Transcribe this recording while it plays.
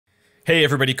Hey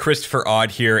everybody,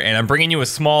 ChristopherOdd here, and I'm bringing you a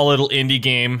small little indie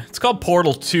game. It's called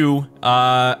Portal 2.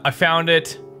 I found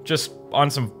it just on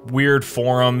some weird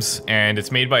forums, and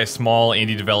it's made by a small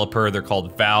indie developer. They're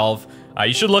called Valve.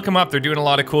 You should look them up. They're doing a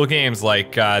lot of cool games,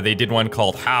 like they did one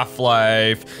called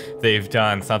Half-Life. They've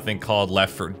done something called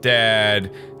Left 4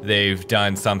 Dead. They've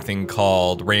done something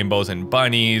called Rainbows and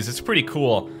Bunnies. It's pretty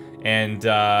cool, and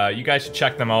you guys should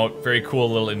check them out. Very cool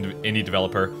little indie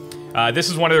developer. This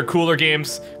is one of their cooler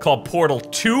games called Portal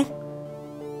 2,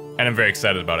 and I'm very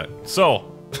excited about it.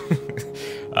 So,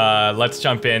 let's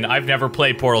jump in. I've never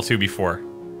played Portal 2 before.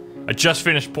 I just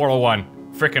finished Portal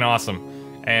 1. Freaking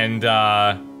awesome. And,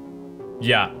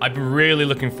 yeah, I've been really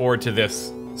looking forward to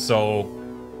this.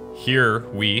 So, here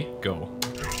we go.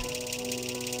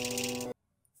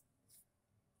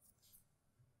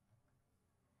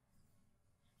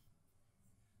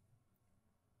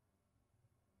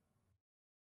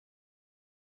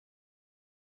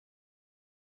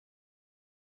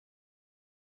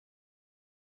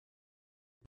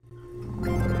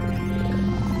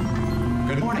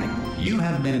 Good morning. You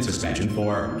have been in suspension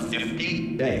for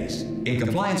 50 days. In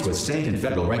compliance with state and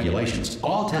federal regulations,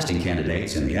 all testing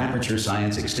candidates in the Aperture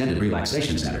Science Extended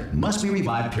Relaxation Center must be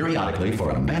revived periodically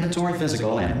for a mandatory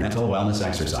physical and mental wellness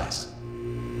exercise.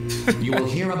 You will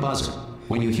hear a buzzer.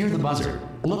 When you hear the buzzer,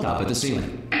 look up at the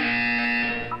ceiling.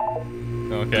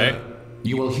 Okay.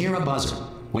 You will hear a buzzer.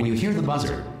 When you hear the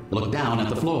buzzer, look down at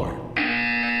the floor.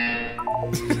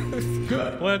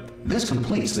 Good. What? This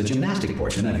completes the gymnastic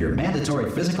portion of your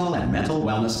mandatory physical and mental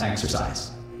wellness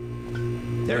exercise.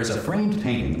 There is a framed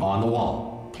painting on the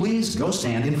wall. Please go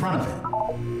stand in front of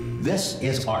it. This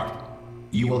is art.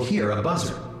 You will hear a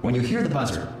buzzer. When you hear the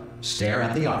buzzer, stare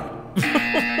at the art.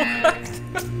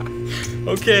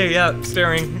 Okay, yeah,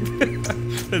 staring.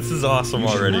 This is awesome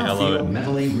already. I love it.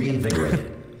 Mentally reinvigorated.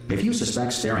 If you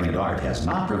suspect staring at art has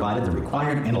not provided the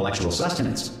required intellectual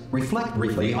sustenance, reflect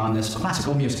briefly on this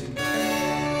classical music.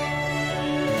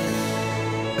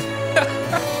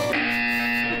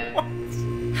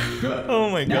 Good. Oh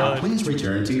my Now god. please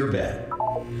return to your bed.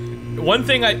 One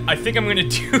thing I think I'm gonna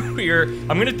do here,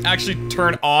 I'm gonna actually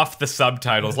turn off the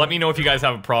subtitles. Let me know if you guys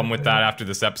have a problem with that after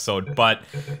this episode, but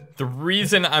the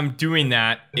reason I'm doing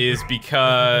that is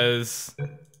because...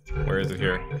 Where is it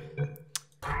here?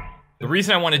 The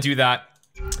reason I want to do that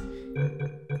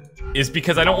is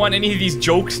because I don't want any of these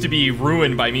jokes to be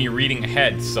ruined by me reading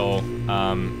ahead, so,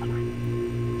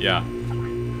 yeah.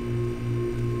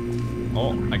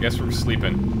 Oh, I guess we're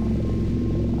sleeping.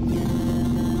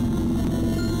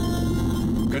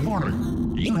 Good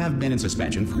morning. You have been in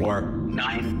suspension for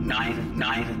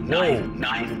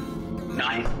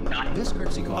 9999999. This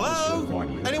courtesy call is to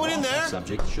inform you. Anyone in there?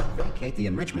 Subject should vacate the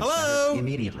enrichment Hello? center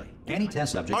immediately. Any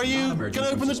test subject Are you not emerging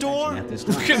gonna from open the door? suspension at this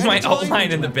time Look at my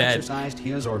outline in the bed. exercised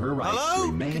his or her rights Hello?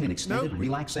 to remain in extended No.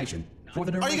 relaxation for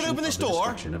the Are duration you gonna open this of the door?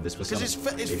 destruction of this 'Cause facility. it's If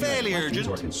you have fairly questions urgent.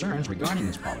 or concerns regarding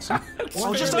this policy,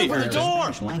 Oh, just fairly open the urgent. door.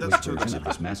 Spanish language That's too version of urgent.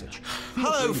 this message. Feel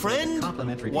Hello, free to take a friend.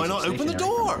 complimentary Why piece of not open the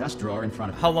stationery from door? desk drawer in front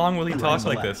of you. How long will he And talk right on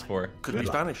like the this left. for? Could be Good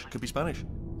luck. Spanish. Could be Spanish.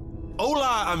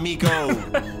 Hola, amigo.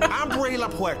 Abre la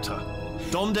puerta.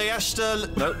 Donde está?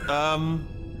 No.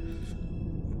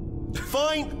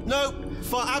 Fine. No.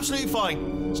 Absolutely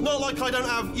fine. It's not like I don't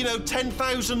have,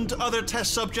 10,000 other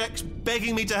test subjects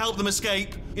begging me to help them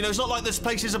escape. It's not like this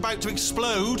place is about to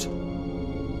explode.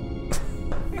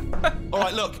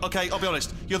 Alright, look, okay, I'll be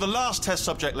honest. You're the last test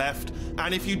subject left,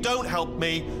 and if you don't help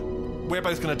me, we're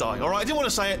both gonna die, alright? I didn't want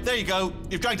to say it. There you go.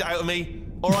 You've dragged it out of me.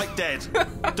 Alright, dead.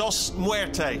 Dos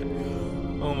muerte.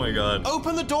 Oh my god.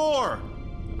 Open the door!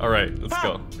 Alright, let's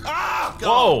go. Ah!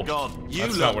 Whoa! God. You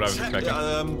That's look not what I was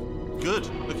expecting. Good.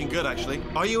 Looking good, actually.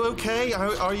 Are you okay?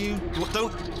 Are you...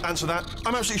 Don't answer that.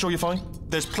 I'm absolutely sure you're fine.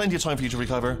 There's plenty of time for you to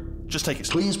recover. Just take it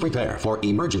slow. Please prepare for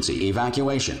emergency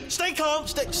evacuation. Stay calm.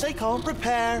 Stay calm.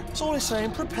 Prepare. That's all I'm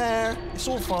saying. Prepare. It's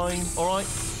all fine. All right?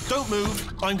 Don't move.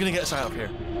 I'm going to get us out of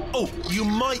here. Oh, you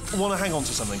might want to hang on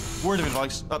to something. Word of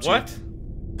advice. Up to you. What?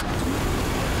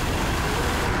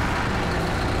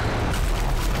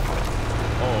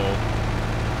 Oh.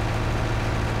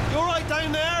 You all right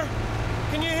down there?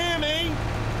 Can you hear me?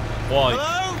 Well,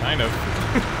 Hello? kind of.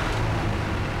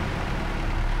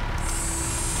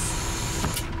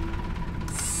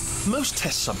 Most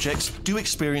test subjects do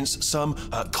experience some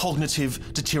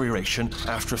cognitive deterioration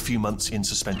after a few months in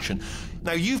suspension.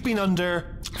 Now, you've been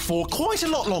under for quite a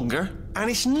lot longer, and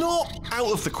it's not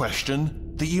out of the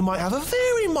question that you might have a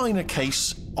very minor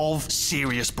case of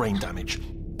serious brain damage.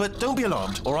 but don't be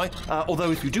alarmed, all right?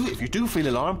 Although if you do feel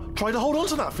alarmed, try to hold on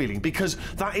to that feeling, because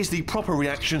that is the proper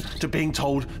reaction to being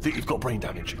told that you've got brain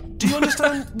damage. Do you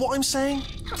understand what I'm saying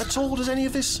at all? Does any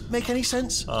of this make any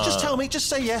sense? Just tell me, just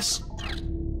say yes.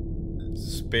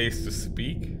 Space to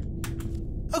speak?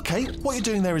 Okay, what you're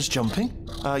doing there is jumping.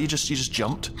 You just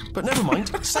jumped. But never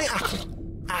mind, say apple.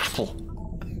 Apple.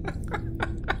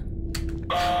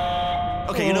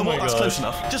 Okay, you know what? That's close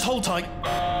enough. Just hold tight.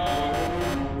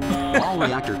 All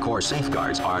reactor core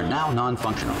safeguards are now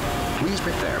non-functional. Please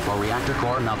prepare for reactor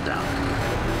core meltdown.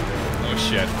 Oh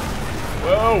shit.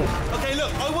 Whoa! Okay,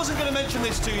 look, I wasn't going to mention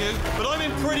this to you, but I'm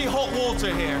in pretty hot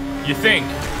water here. You think?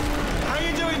 How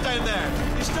you doing down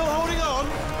there? You still holding on?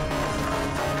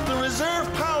 The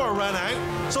reserve power ran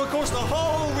out, so of course the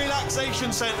whole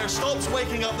relaxation centre stops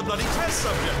waking up the bloody test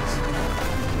subjects.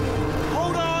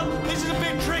 Hold on, this is a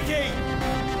bit tricky.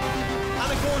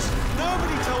 And of course,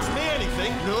 nobody tells me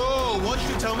anything. No, why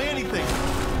should you tell me anything?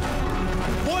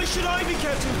 Why should I be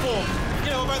kept informed?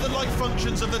 You know, about the life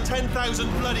functions of the 10,000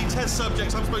 bloody test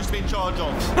subjects I'm supposed to be in charge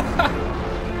of.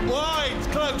 Why? It's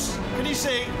close. Can you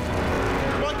see?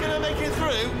 Am I gonna make it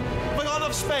through? Have I got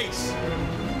enough space?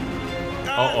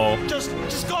 Uh-oh. Just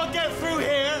gotta get through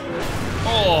here.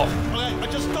 Oh. Okay, I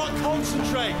just gotta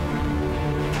concentrate.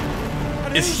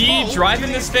 And Is whose he fault driving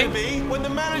do you this think thing? it's gonna be when the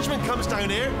management comes down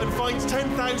here and finds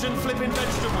 10,000 flipping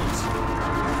vegetables?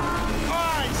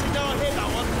 Alright, see, no, I hear that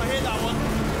one. I hear that one.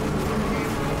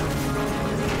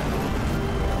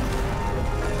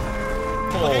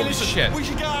 Okay, Holy listen, shit. we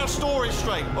should get our story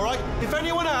straight, alright? If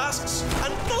anyone asks,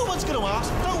 and no one's gonna ask,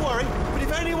 don't worry, but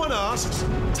if anyone asks,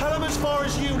 tell them as far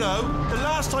as you know, the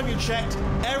last time you checked,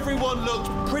 everyone looked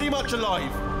pretty much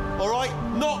alive, alright?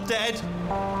 Not dead.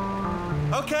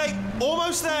 Okay,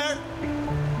 almost there.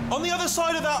 On the other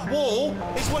side of that wall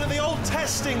is one of the old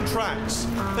testing tracks.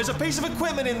 There's a piece of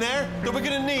equipment in there that we're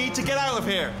gonna need to get out of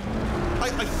here. I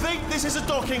think this is a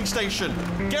docking station.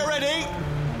 Get ready.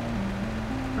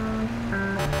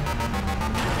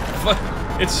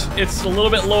 It's a little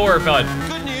bit lower, bud.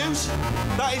 Good news,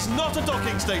 that is not a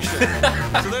docking station.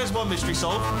 So there's one mystery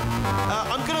solved.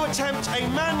 I'm going to attempt a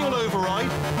manual override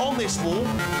on this wall.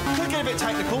 Could get a bit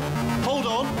technical. Hold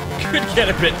on. Could get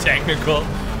a bit technical.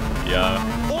 Yeah.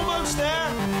 Almost there.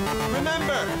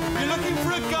 Remember, you're looking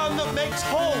for a gun that makes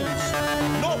holes.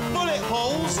 Not bullet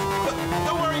holes, but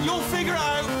don't worry, you'll figure it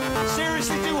out.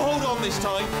 Seriously, do hold on this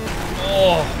time.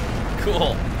 Oh,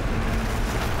 cool.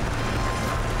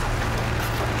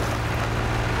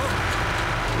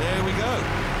 There we go.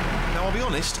 Now, I'll be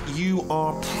honest, you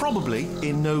are probably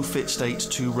in no fit state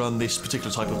to run this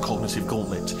particular type of cognitive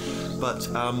gauntlet. But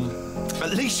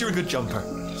at least you're a good jumper.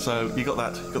 So you got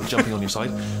that, got the jumping on your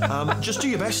side. Just do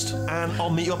your best, and I'll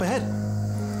meet you up ahead.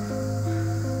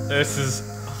 This is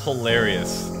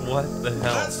hilarious. What the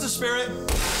hell? That's the spirit.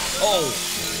 Oh.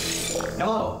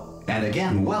 Hello, and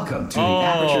again, welcome to the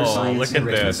Aperture Science look at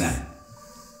Enrichment this. Center.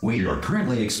 We are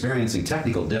currently experiencing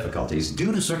technical difficulties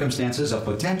due to circumstances of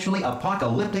potentially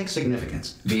apocalyptic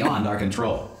significance beyond our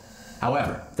control.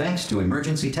 However, thanks to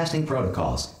emergency testing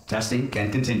protocols, testing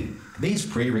can continue. These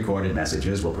pre-recorded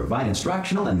messages will provide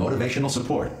instructional and motivational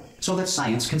support so that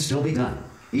science can still be done,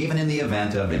 even in the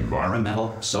event of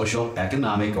environmental, social,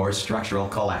 economic, or structural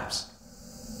collapse.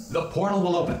 The portal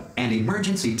will open and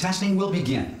emergency testing will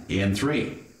begin in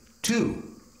 3, 2,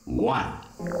 1.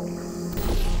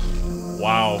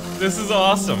 Wow, this is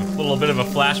awesome. A little bit of a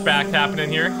flashback happening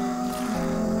here.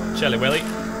 Shelly Willy.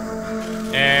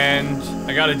 And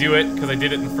I gotta do it, because I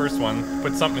did it in the first one.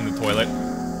 Put something in the toilet.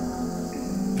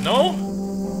 No?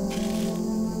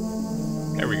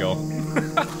 There we go.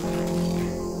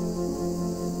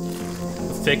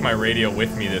 Let's take my radio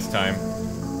with me this time.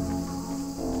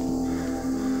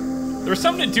 There was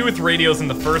something to do with radios in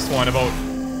the first one about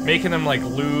making them like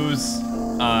lose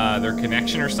their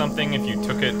connection or something if you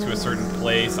took it to a certain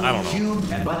place. I don't know.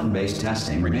 Cube and button-based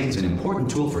testing remains an important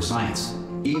tool for science,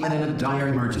 even in a dire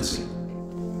emergency.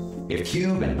 If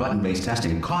cube and button-based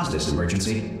testing caused this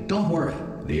emergency, don't worry.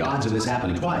 The odds of this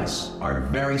happening twice are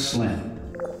very slim.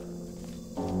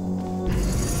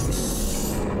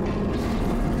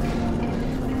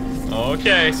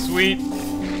 Okay, sweet.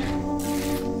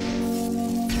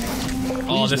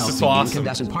 Oh, this is so awesome.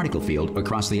 Incandescent particle field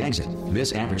across the exit.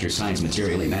 This Aperture Science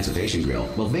Material Emancipation Grill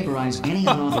will vaporize any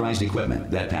unauthorized equipment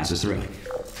that passes through it.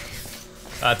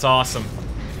 That's awesome.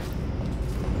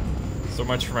 So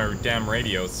much for my damn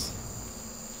radios.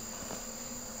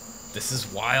 This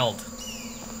is wild.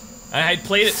 I had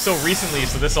played it so recently,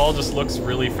 so this all just looks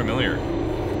really familiar.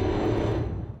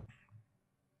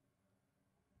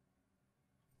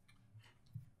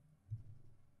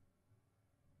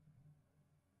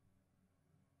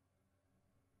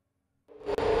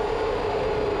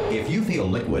 If you feel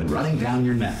liquid running down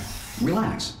your neck,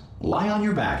 relax, lie on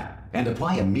your back, and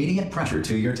apply immediate pressure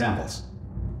to your temples.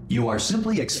 You are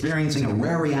simply experiencing a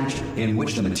rare reaction in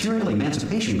which the material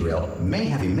emancipation grill may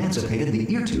have emancipated the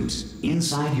ear tubes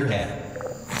inside your head.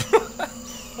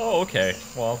 Oh, okay.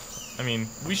 Well, I mean,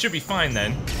 we should be fine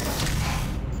then.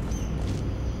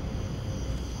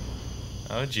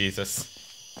 Oh, Jesus.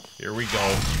 Here we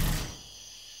go.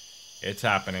 It's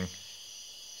happening.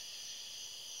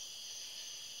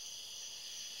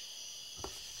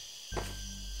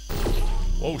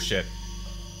 Whoa, shit.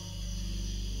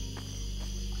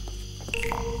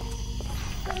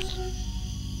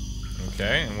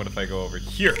 Okay, and what if I go over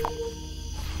here?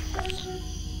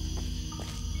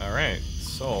 Alright,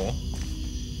 so...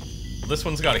 this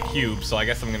one's got a cube, so I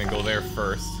guess I'm gonna go there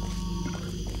first.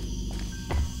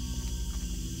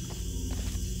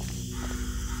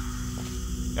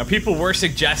 Now, people were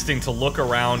suggesting to look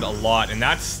around a lot, and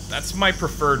that's my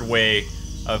preferred way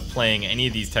of playing any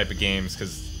of these type of games,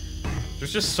 because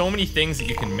there's just so many things that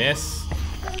you can miss,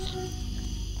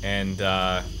 and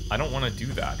I don't want to do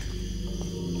that.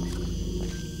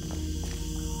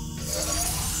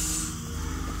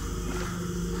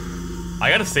 I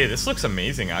gotta say, this looks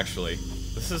amazing, actually.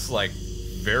 This is, like,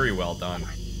 very well done.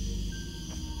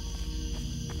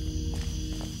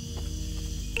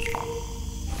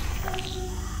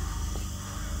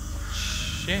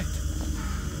 Shit.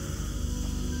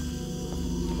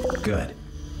 Good.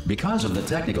 Because of the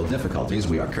technical difficulties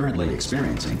we are currently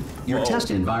experiencing, your test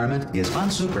environment is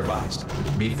unsupervised.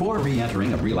 Before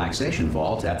re-entering a relaxation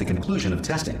vault at the conclusion of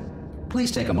testing,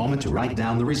 please take a moment to write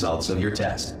down the results of your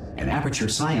test. An Aperture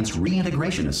Science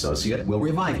Reintegration Associate will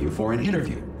revive you for an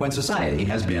interview when society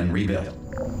has been rebuilt.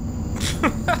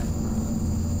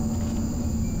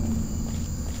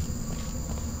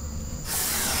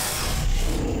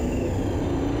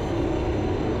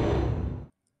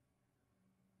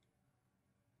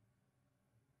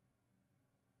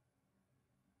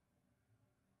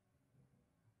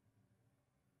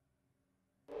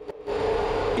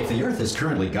 If the Earth is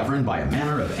currently governed by a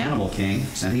manner of animal king,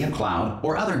 sentient cloud,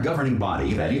 or other governing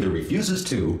body that either refuses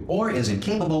to or is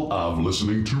incapable of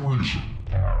listening to reason.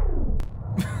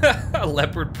 A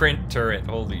leopard print turret,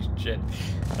 holy shit.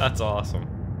 That's awesome.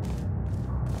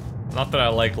 Not that I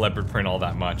like leopard print all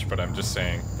that much, but I'm just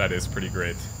saying, that is pretty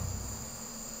great.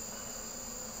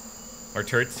 Are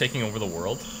turrets taking over the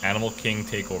world? Animal king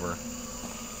takeover.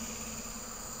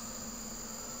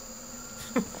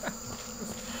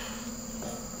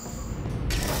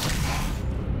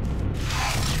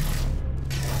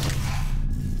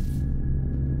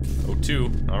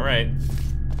 Alright.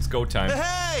 It's go time.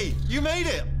 Hey! You made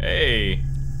it! Hey!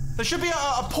 There should be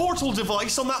a portal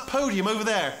device on that podium over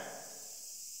there.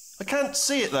 I can't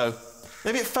see it though.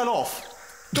 Maybe it fell off.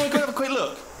 Do you want to go have a quick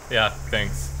look? Yeah,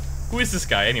 thanks. Who is this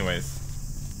guy anyways?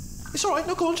 It's alright,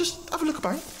 no, go on, just have a look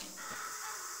about.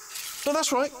 No,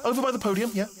 that's right. Over by the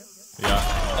podium, yeah.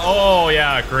 Yeah. Oh,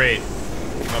 yeah, great.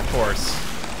 Of course.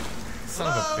 Son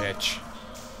of a bitch.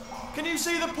 Can you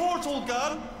see the portal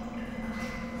gun?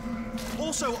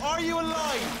 Also, are you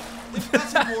alive? If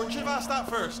that's important, should have asked that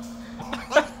first.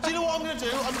 Do you know what I'm going to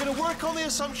do? I'm going to work on the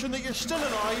assumption that you're still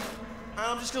alive, and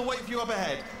I'm just going to wait for you up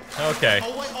ahead. Okay.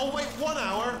 I'll wait 1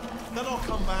 hour, then I'll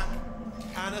come back,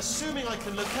 and assuming I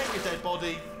can locate your dead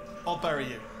body, I'll bury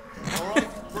you. All right?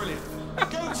 Brilliant.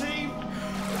 Go team!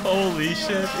 Holy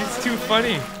shit, it's too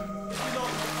funny. You're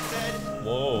not dead.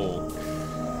 Whoa.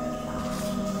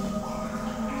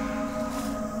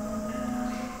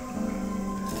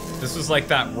 This was like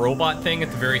that robot thing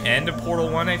at the very end of Portal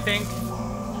 1, I think.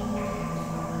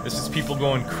 This is people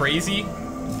going crazy,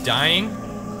 dying.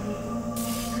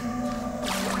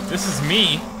 This is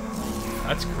me.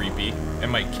 That's creepy.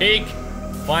 And my cake,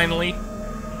 finally.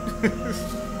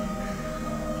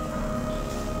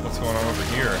 What's going on over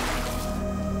here?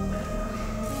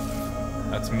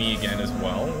 That's me again as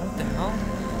well. What the hell?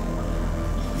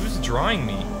 Who's drawing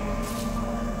me?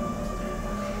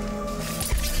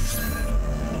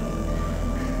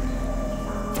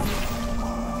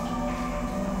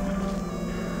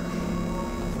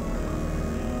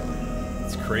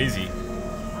 Crazy.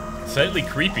 Slightly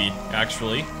creepy,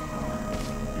 actually.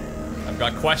 I've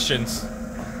got questions.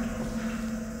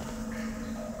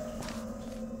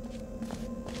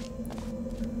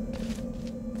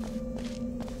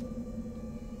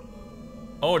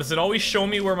 Oh, does it always show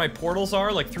me where my portals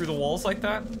are, like through the walls like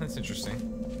that? That's interesting.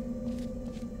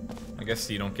 I guess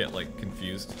you don't get, like,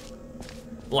 confused.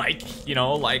 Like, you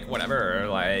know, like, whatever,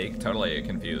 like, totally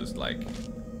confused, like...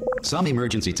 Some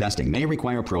emergency testing may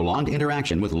require prolonged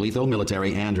interaction with lethal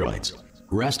military androids.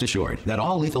 Rest assured that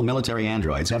all lethal military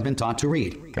androids have been taught to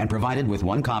read and provided with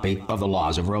one copy of the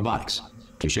laws of robotics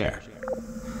to share.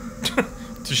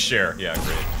 To share, yeah,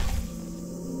 great.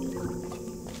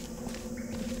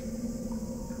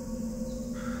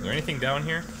 Is there anything down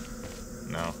here?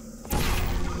 No.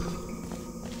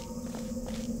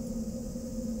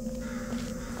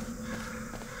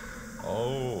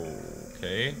 Oh,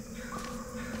 okay.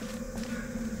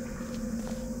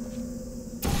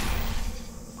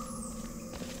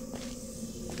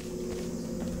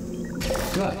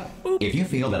 Good. If you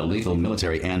feel that a lethal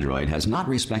military android has not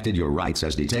respected your rights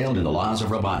as detailed in the laws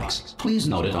of robotics, please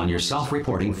note it on your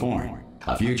self-reporting form.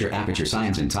 A future Aperture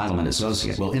Science Entitlement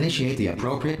Associate will initiate the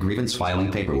appropriate grievance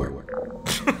filing paperwork.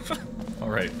 All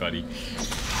right, buddy.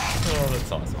 Oh,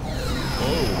 that's awesome.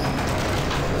 Oh.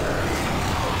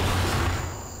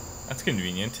 That's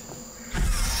convenient.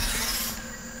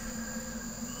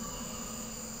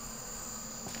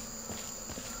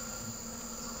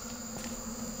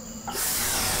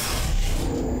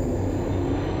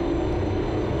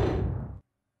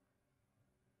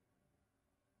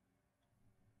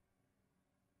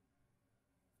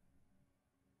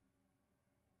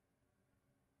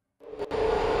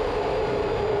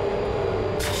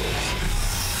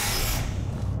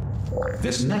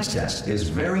 This next test is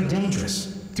very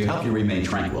dangerous. To help you remain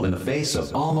tranquil in the face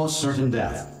of almost certain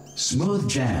death, smooth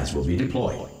jazz will be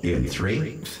deployed in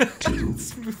 3, 2,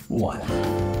 1.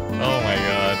 Oh my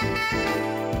god.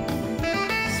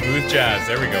 Smooth jazz,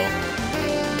 there we go.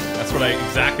 That's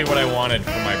exactly what I wanted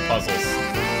for my puzzles.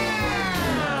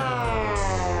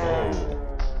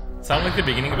 Whoa. Sound like the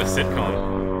beginning of a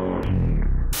sitcom.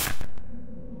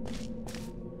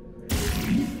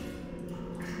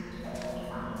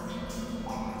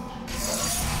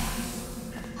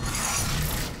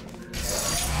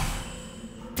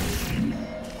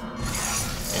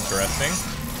 Interesting.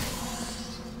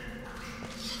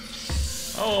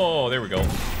 Oh, there we go.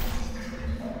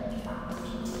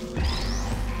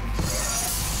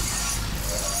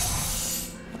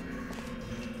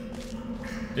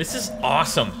 This is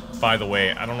awesome, by the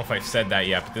way. I don't know if I've said that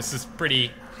yet, but this is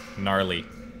pretty gnarly.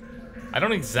 I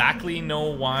don't exactly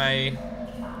know why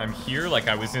I'm here. Like,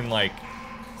 I was in, like,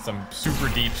 some super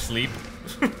deep sleep.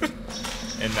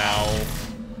 And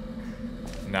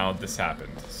now this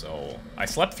happened. So, I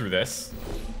slept through this.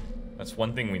 That's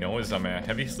one thing we know, is I'm a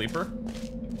heavy sleeper.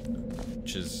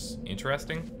 Which is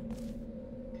interesting.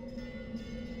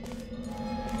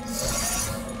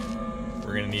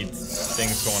 We're gonna need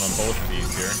things going on both of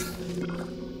these here.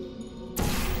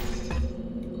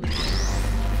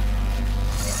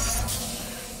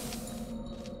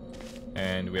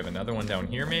 And we have another one down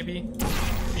here, maybe?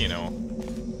 You know.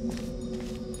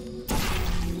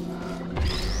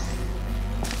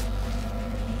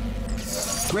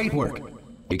 Great work.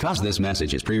 Because this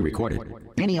message is pre-recorded,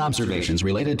 any observations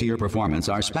related to your performance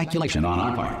are speculation on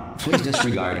our part. Please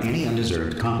disregard any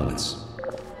undeserved compliments.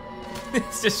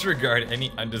 Please disregard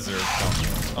any undeserved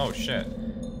compliments. Oh, shit.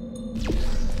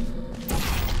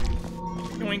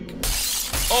 Yoink.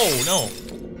 Oh, no.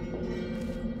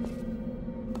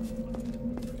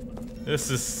 This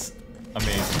is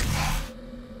amazing.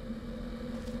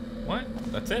 What?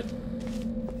 That's it?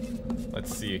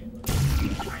 Let's see.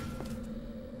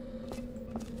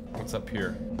 What's up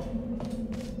here?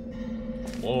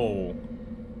 Whoa.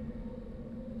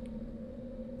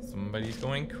 Somebody's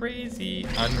going crazy.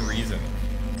 Unreason.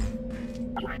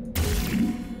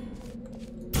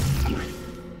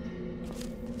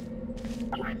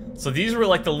 So these were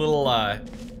like the little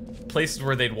places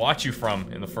where they'd watch you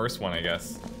from in the first one, I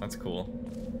guess. That's cool.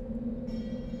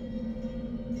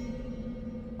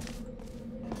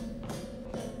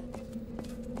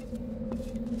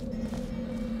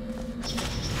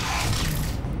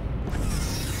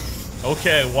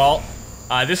 Okay, well,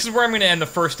 this is where I'm going to end the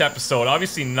first episode.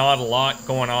 Obviously not a lot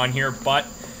going on here, but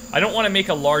I don't want to make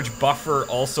a large buffer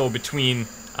also between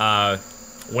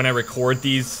when I record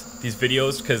these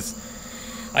videos, because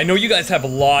I know you guys have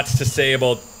lots to say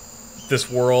about this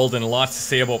world and lots to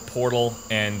say about Portal,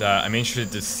 and I'm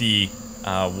interested to see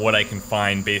what I can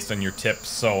find based on your tips.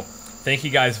 So thank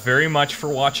you guys very much for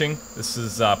watching. This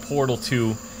is Portal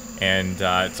 2, and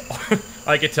it's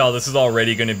I can tell this is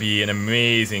already going to be an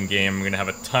amazing game. I'm going to have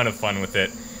a ton of fun with it.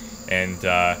 And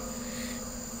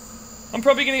I'm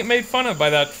probably going to get made fun of by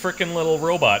that frickin' little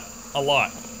robot a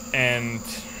lot. And,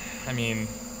 I mean,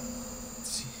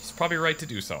 he's probably right to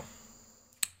do so.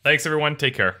 Thanks, everyone.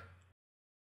 Take care.